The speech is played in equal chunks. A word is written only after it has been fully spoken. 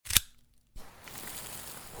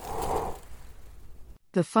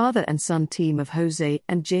The father and son team of Jose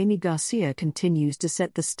and Jamie Garcia continues to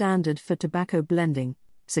set the standard for tobacco blending,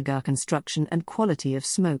 cigar construction and quality of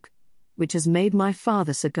smoke, which has made My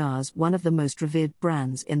Father Cigars one of the most revered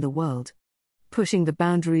brands in the world. Pushing the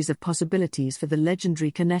boundaries of possibilities for the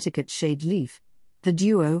legendary Connecticut shade leaf, the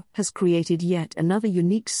duo has created yet another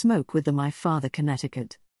unique smoke with the My Father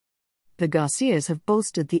Connecticut. The Garcias have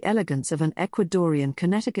bolstered the elegance of an Ecuadorian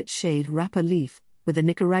Connecticut shade wrapper leaf, with a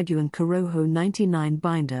Nicaraguan Corojo 99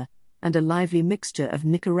 binder, and a lively mixture of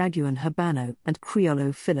Nicaraguan Habano and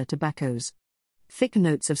Criollo filler tobaccos. Thick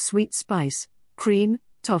notes of sweet spice, cream,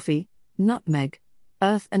 toffee, nutmeg,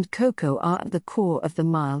 earth and cocoa are at the core of the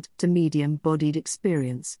mild to medium-bodied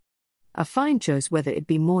experience. A fine choice whether it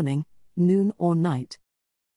be morning, noon or night.